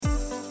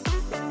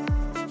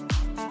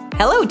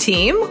Hello,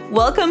 team.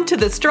 Welcome to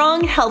the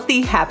Strong,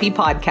 Healthy, Happy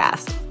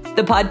podcast.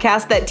 The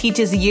podcast that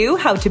teaches you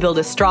how to build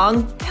a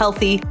strong,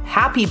 healthy,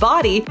 happy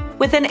body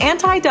with an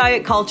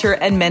anti-diet culture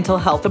and mental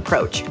health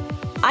approach.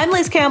 I'm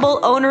Liz Campbell,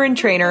 owner and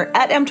trainer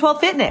at M12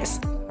 Fitness.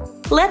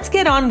 Let's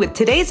get on with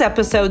today's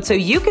episode so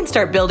you can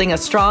start building a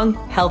strong,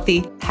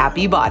 healthy,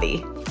 happy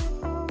body.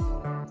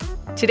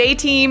 Today,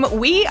 team,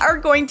 we are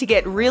going to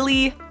get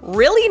really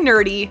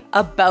nerdy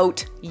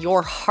about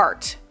your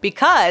heart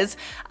because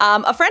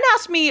a friend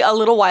asked me a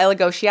little while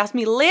ago, she asked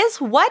me, Liz,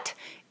 what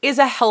is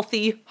a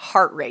healthy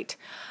heart rate?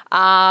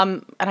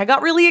 And I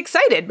got really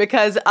excited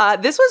because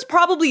this was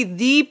probably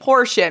the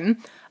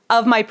portion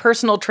of my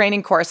personal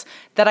training course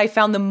that I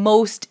found the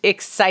most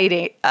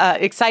exciting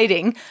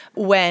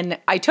when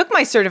I took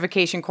my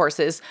certification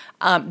courses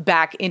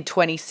back in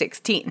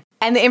 2016.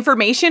 And the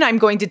information I'm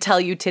going to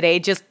tell you today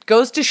just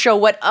goes to show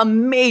what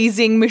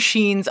amazing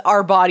machines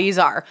our bodies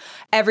are.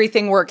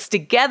 Everything works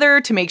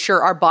together to make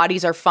sure our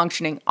bodies are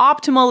functioning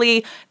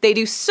optimally. They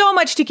do so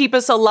much to keep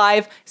us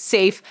alive,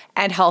 safe,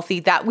 and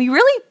healthy that we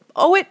really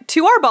owe it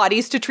to our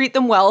bodies to treat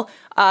them well,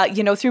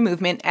 through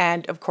movement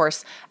and, of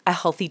course, a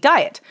healthy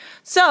diet.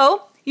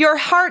 So your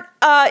heart,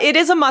 it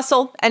is a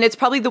muscle, and it's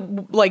probably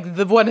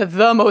one of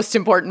the most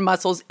important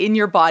muscles in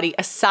your body,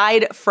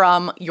 aside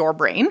from your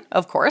brain,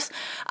 of course.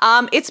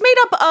 It's made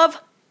up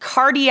of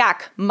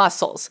cardiac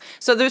muscles.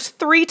 So there's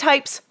 3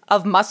 types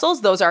of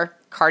muscles. Those are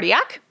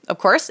cardiac, of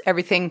course,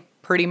 everything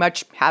pretty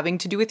much having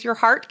to do with your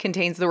heart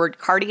contains the word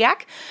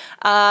cardiac.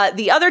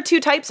 The other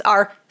 2 types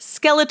are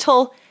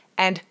skeletal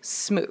and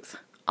smooth.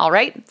 All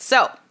right,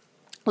 so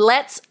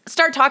let's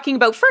start talking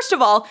about, first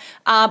of all,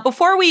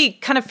 before we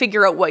kind of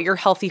figure out what your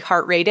healthy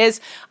heart rate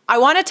is, I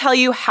want to tell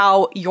you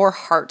how your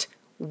heart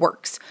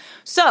works.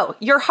 So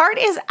your heart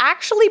is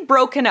actually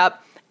broken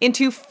up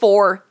into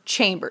 4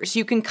 chambers.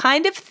 You can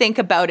kind of think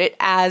about it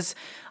as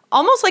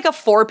almost like a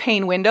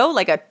 4-pane window,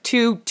 like a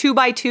 2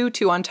 by 2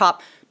 on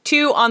top,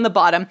 2 on the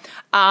bottom.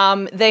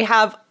 They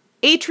have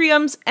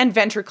atriums and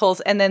ventricles,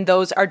 and then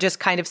those are just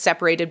kind of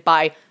separated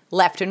by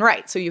left and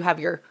right. So you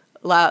have your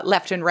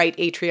left and right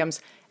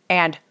atriums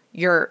and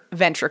your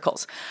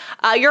ventricles.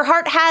 Your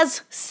heart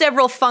has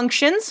several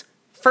functions.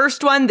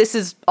 First one, this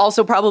is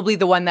also probably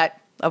the one that,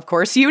 of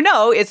course, you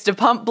know, is to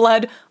pump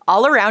blood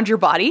all around your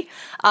body.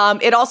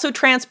 It also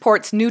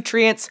transports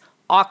nutrients,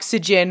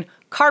 oxygen,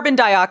 carbon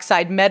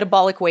dioxide,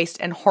 metabolic waste,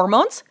 and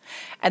hormones.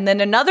 And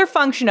then another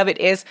function of it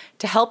is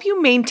to help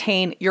you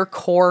maintain your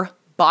core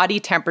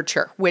body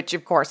temperature, which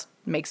of course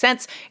makes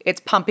sense.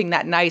 It's pumping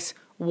that nice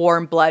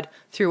warm blood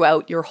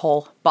throughout your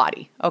whole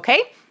body,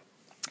 okay?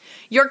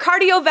 Your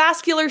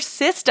cardiovascular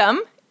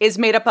system is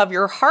made up of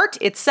your heart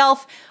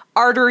itself,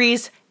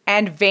 arteries,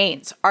 and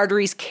veins.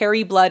 Arteries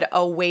carry blood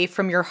away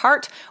from your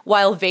heart,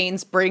 while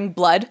veins bring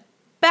blood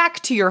back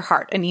to your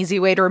heart. An easy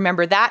way to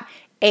remember that,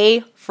 A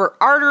for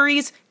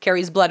arteries,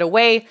 carries blood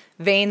away.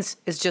 Veins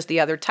is just the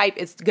other type.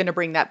 It's going to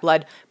bring that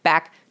blood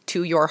back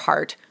to your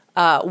heart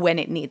when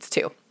it needs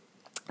to.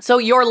 So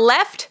your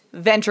left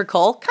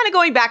ventricle, kind of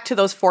going back to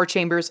those 4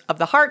 chambers of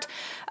the heart,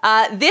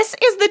 this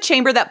is the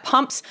chamber that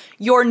pumps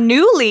your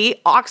newly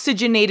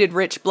oxygenated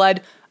rich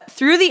blood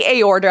through the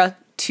aorta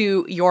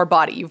to your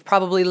body. You've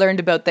probably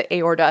learned about the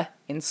aorta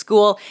in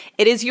school.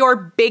 It is your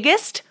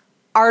biggest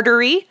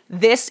artery.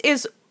 This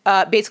is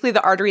basically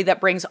the artery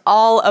that brings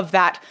all of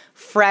that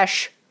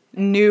fresh,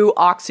 new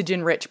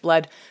oxygen-rich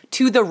blood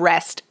to the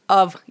rest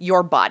of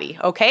your body,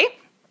 okay?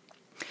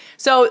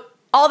 So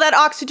all that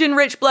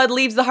oxygen-rich blood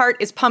leaves the heart,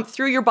 is pumped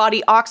through your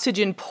body.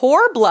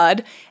 Oxygen-poor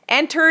blood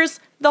enters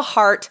the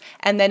heart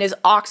and then is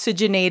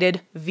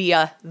oxygenated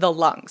via the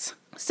lungs.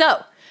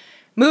 So,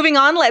 moving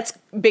on, let's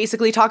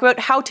basically talk about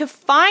how to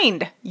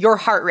find your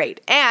heart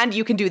rate. And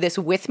you can do this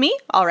with me,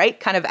 all right,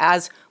 kind of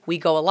as we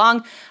go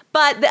along.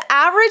 But the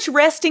average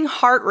resting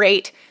heart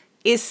rate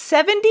is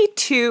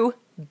 72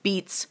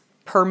 beats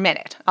per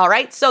minute, all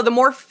right? So the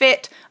more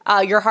fit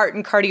your heart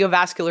and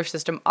cardiovascular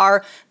system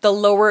are, the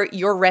lower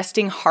your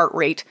resting heart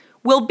rate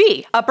will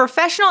be. A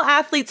professional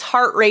athlete's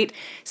heart rate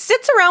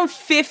sits around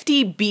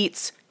 50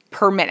 beats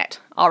per minute,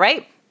 all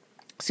right?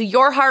 So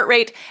your heart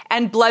rate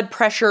and blood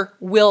pressure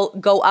will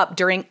go up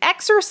during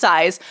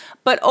exercise,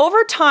 but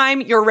over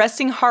time, your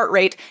resting heart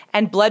rate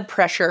and blood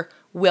pressure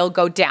will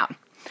go down.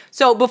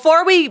 So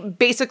before we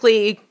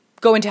basically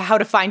go into how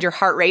to find your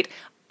heart rate,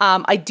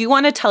 I do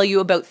want to tell you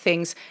about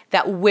things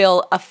that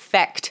will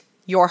affect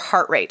your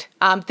heart rate.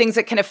 Things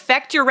that can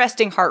affect your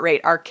resting heart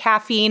rate are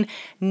caffeine,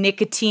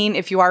 nicotine,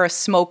 if you are a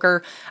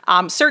smoker,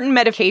 certain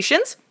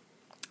medications,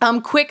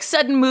 quick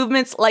sudden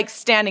movements like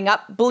standing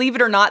up. Believe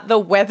it or not, the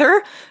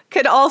weather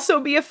could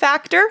also be a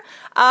factor.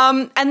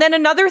 And then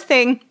another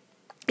thing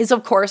is,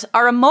 of course,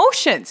 our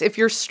emotions. If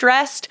you're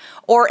stressed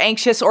or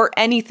anxious or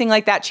anything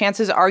like that,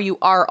 chances are you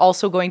are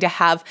also going to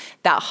have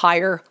that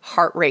higher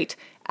heart rate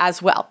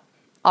as well.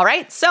 All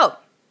right, so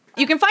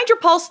you can find your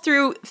pulse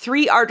through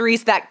 3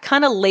 arteries that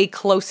kind of lay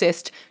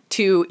closest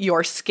to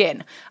your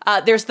skin.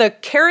 There's the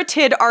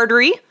carotid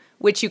artery,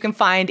 which you can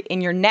find in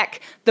your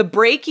neck, the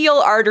brachial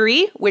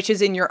artery, which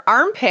is in your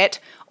armpit,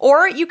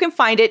 or you can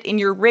find it in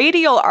your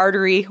radial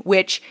artery,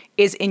 which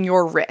is in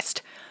your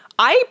wrist.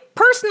 I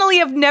personally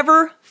have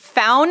never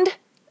found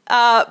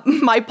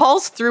my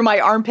pulse through my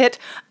armpit,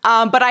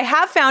 but I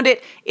have found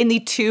it in the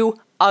 2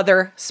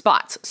 other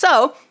spots.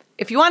 So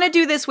if you want to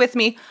do this with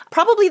me,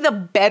 probably the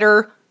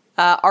better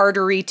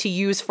artery to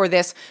use for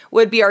this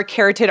would be our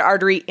carotid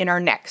artery in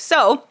our neck.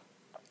 So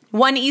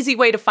one easy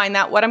way to find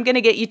that, what I'm going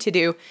to get you to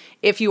do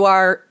if you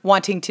are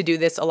wanting to do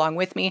this along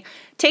with me,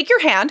 take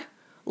your hand,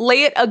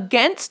 lay it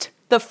against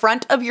the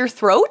front of your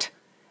throat,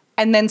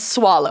 and then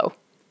swallow.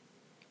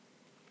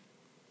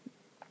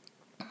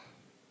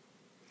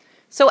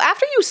 So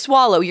after you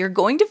swallow, you're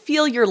going to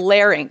feel your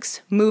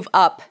larynx move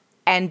up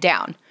and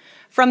down.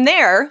 From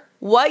there,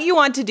 what you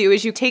want to do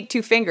is you take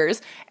 2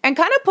 fingers and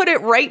kind of put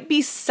it right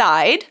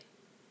beside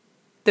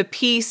the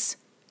piece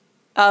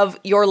of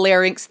your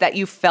larynx that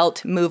you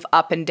felt move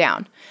up and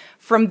down.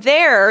 From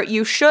there,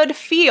 you should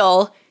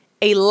feel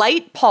a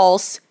light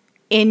pulse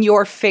in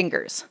your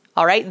fingers.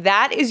 All right,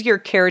 that is your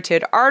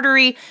carotid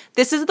artery.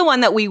 This is the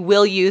one that we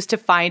will use to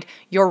find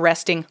your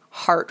resting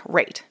heart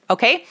rate,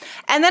 okay?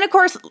 And then, of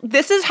course,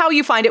 this is how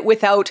you find it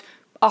without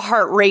a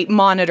heart rate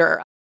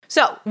monitor.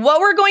 So what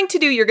we're going to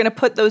do, you're going to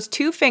put those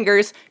 2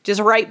 fingers just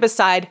right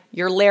beside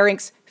your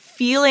larynx,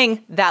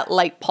 feeling that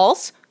light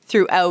pulse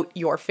throughout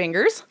your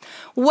fingers.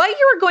 What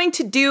you're going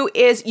to do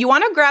is you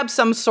want to grab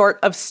some sort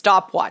of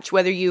stopwatch,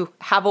 whether you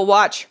have a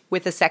watch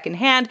with a second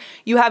hand,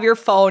 you have your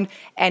phone,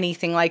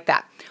 anything like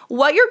that.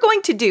 What you're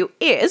going to do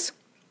is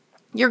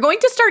you're going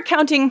to start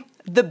counting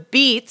the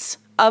beats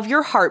of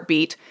your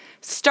heartbeat,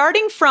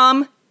 starting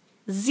from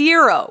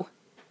 0,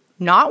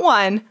 not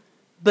 1,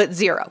 but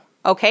 0,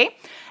 okay?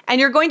 And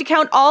you're going to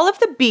count all of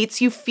the beats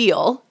you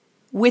feel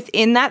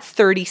within that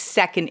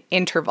 30-second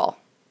interval.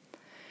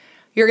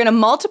 You're going to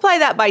multiply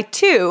that by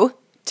 2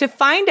 to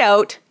find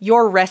out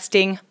your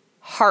resting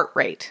heart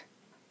rate.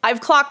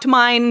 I've clocked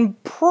mine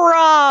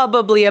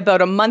probably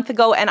about a month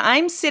ago, and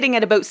I'm sitting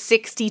at about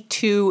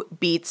 62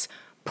 beats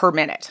per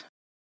minute.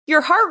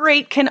 Your heart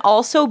rate can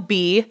also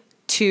be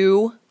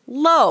too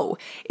low.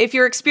 If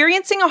you're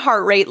experiencing a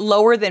heart rate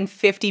lower than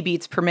 50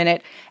 beats per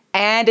minute,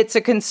 and it's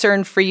a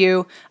concern for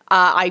you,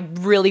 I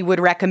really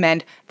would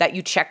recommend that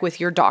you check with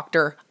your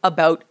doctor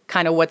about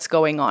kind of what's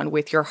going on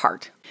with your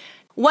heart.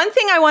 One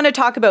thing I want to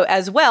talk about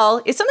as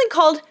well is something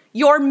called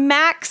your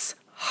max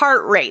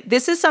heart rate.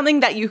 This is something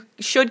that you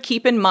should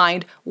keep in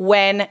mind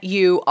when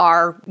you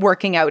are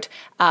working out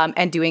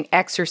and doing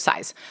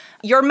exercise.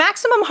 Your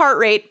maximum heart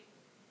rate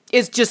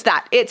is just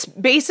that. It's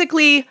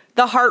basically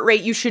the heart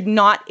rate you should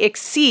not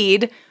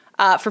exceed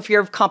for fear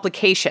of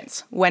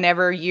complications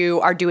whenever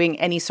you are doing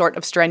any sort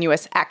of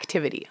strenuous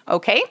activity,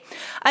 okay?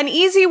 An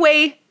easy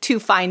way to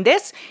find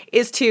this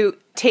is to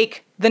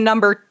take the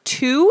number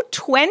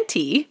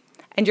 220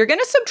 and you're going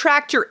to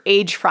subtract your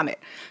age from it.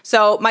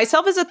 So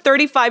myself as a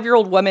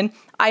 35-year-old woman,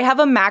 I have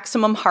a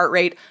maximum heart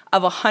rate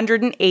of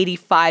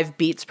 185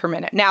 beats per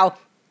minute. Now,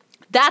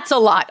 that's a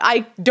lot.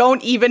 I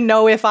don't even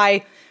know if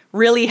I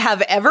really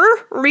have ever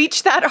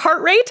reached that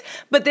heart rate,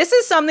 but this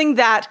is something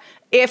that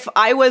if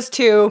I was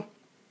to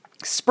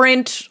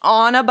sprint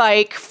on a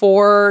bike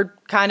for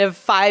kind of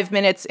 5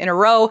 minutes in a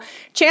row,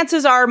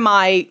 chances are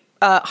my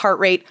heart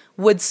rate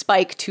would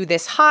spike to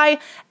this high,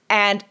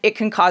 and it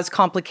can cause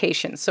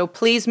complications. So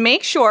please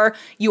make sure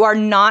you are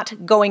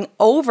not going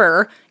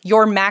over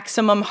your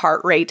maximum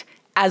heart rate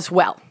as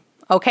well,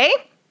 okay?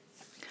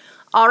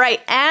 All right,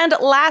 and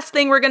last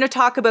thing we're gonna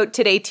talk about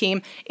today,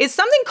 team, is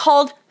something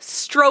called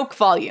stroke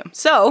volume.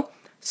 So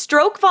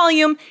stroke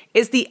volume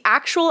is the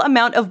actual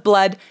amount of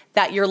blood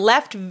that your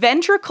left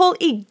ventricle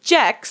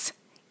ejects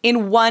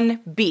in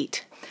one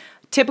beat.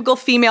 Typical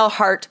female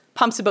heart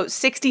pumps about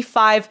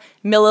 65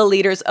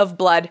 milliliters of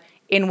blood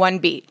in one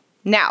beat.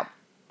 Now,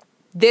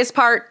 this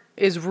part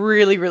is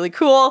really, really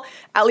cool.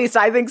 At least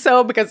I think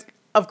so, because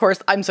of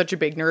course I'm such a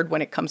big nerd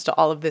when it comes to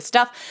all of this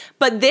stuff.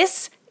 But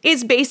this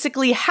is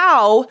basically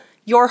how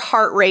your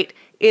heart rate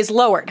is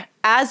lowered.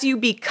 As you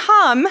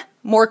become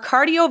more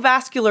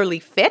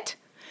cardiovascularly fit,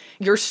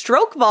 your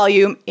stroke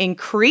volume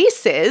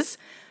increases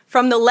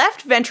from the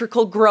left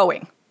ventricle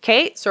growing.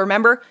 Okay, so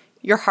remember,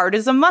 your heart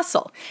is a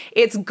muscle.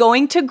 It's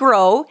going to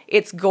grow,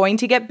 it's going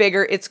to get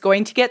bigger, it's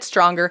going to get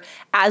stronger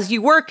as you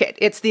work it.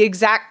 It's the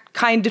exact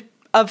kind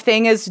of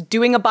thing as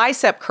doing a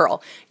bicep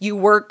curl. You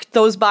work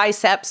those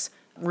biceps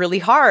really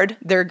hard,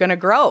 they're going to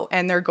grow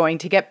and they're going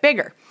to get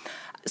bigger.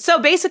 So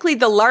basically,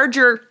 the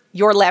larger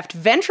your left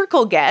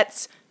ventricle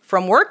gets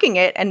from working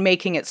it and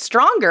making it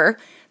stronger,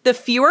 the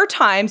fewer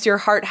times your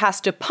heart has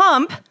to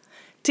pump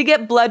to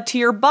get blood to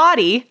your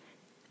body.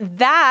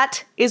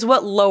 That is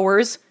what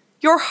lowers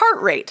your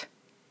heart rate.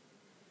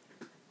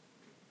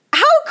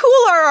 How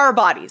cool are our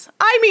bodies?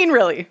 I mean,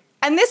 really.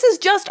 And this is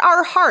just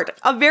our heart,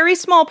 a very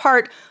small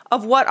part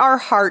of what our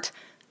heart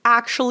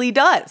actually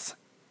does.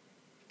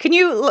 Can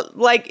you,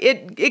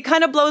 it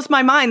kind of blows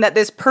my mind that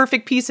this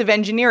perfect piece of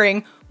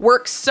engineering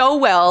works so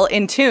well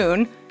in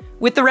tune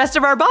with the rest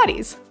of our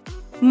bodies.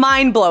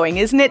 Mind-blowing,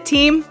 isn't it,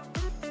 team?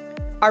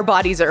 Our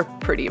bodies are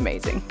pretty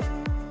amazing.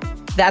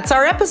 That's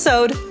our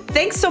episode.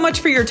 Thanks so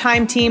much for your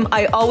time, team.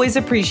 I always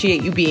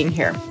appreciate you being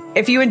here.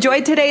 If you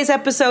enjoyed today's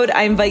episode,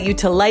 I invite you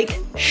to like,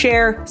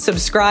 share,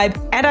 subscribe,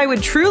 and I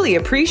would truly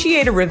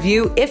appreciate a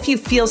review if you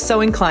feel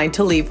so inclined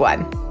to leave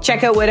one.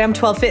 Check out what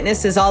M12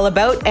 Fitness is all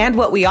about and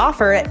what we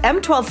offer at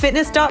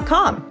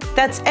m12fitness.com.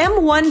 That's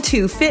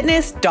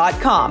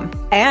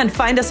m12fitness.com. And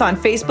find us on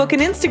Facebook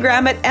and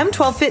Instagram at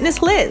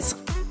M12FitnessLiz.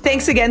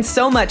 Thanks again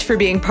so much for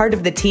being part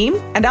of the team,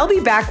 and I'll be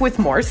back with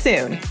more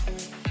soon.